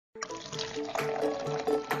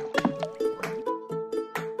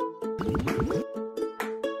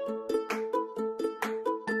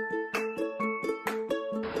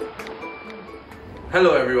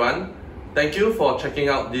Hello everyone, thank you for checking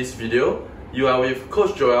out this video. You are with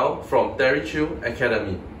Coach Joel from Terry Chiu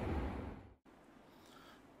Academy.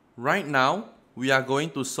 Right now, we are going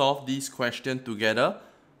to solve this question together.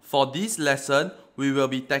 For this lesson, we will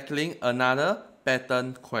be tackling another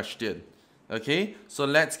pattern question. Okay, so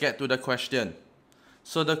let's get to the question.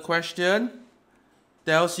 So the question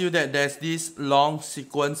tells you that there's this long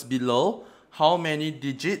sequence below. How many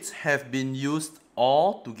digits have been used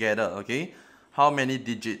all together? Okay, how many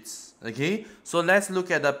digits? Okay, so let's look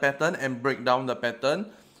at the pattern and break down the pattern.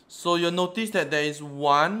 So you'll notice that there is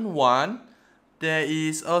 1, 1. There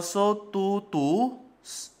is also 2,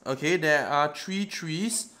 2s. Okay, there are 3,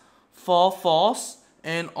 3s, 4, 4s,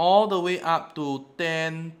 and all the way up to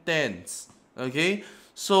 10, 10s. Okay,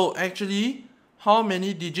 so actually, how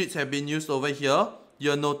many digits have been used over here?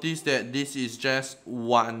 You'll notice that this is just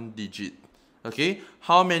 1 digit. Okay,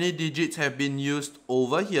 how many digits have been used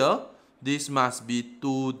over here? This must be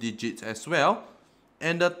 2 digits as well.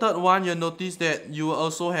 And the third one, you'll notice that you will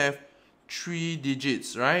also have 3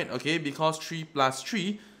 digits, right? Okay, because 3 plus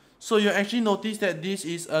 3. So you actually notice that this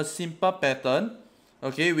is a simple pattern,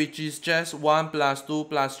 okay, which is just 1 plus 2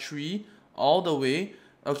 plus 3 all the way.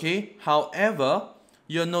 Okay, however,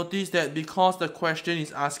 you'll notice that because the question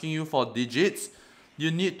is asking you for digits, you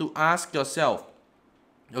need to ask yourself,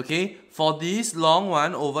 okay, for this long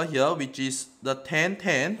one over here, which is the 10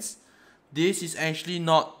 tenths, this is actually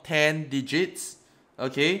not 10 digits,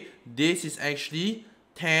 okay, this is actually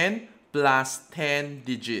 10 plus 10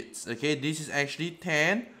 digits, okay, this is actually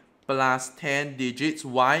 10 plus 10 digits.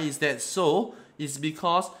 Why is that so? It's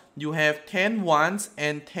because you have 10 ones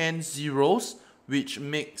and 10 zeros, which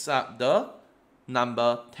makes up the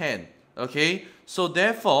number 10, okay, so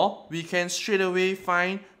therefore we can straight away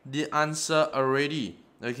find the answer already,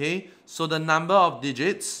 okay, so the number of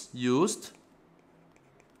digits used,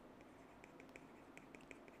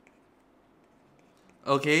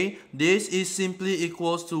 okay, this is simply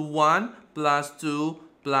equals to 1 plus 2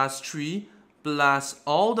 plus 3 plus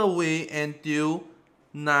all the way until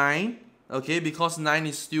 9, okay, because 9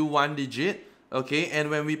 is still 1 digit, okay, and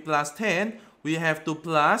when we plus 10, we have to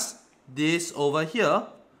plus this over here,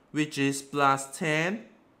 which is plus 10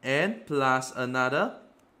 and plus another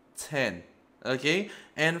 10, okay,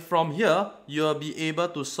 and from here, you'll be able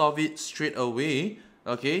to solve it straight away,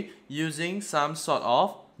 okay, using some sort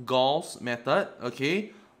of Gauss method,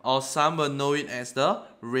 okay, or some will know it as the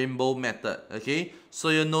rainbow method, okay, so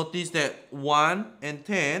you'll notice that 1 and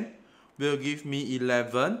 10 will give me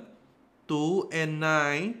 11, 2 and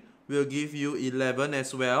 9 will give you 11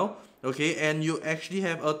 as well, okay, and you actually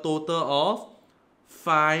have a total of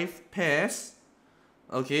 5 pairs,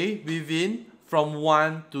 okay, within from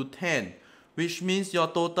 1 to 10, which means your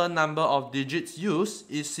total number of digits used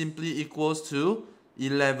is simply equals to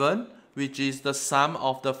 11, which is the sum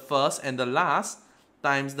of the first and the last,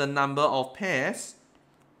 times the number of pairs,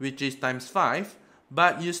 which is times 5,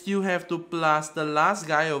 but you still have to plus the last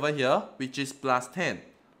guy over here, which is plus 10.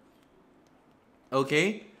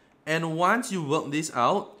 Okay, and once you work this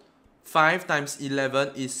out, 5 times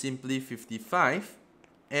 11 is simply 55,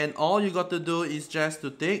 and all you got to do is just to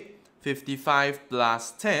take 55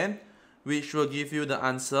 plus 10, which will give you the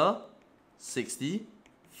answer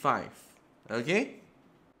 65. Okay?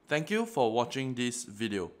 Thank you for watching this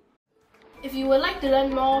video. If you would like to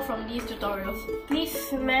learn more from these tutorials, please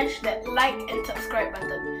smash that like and subscribe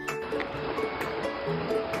button.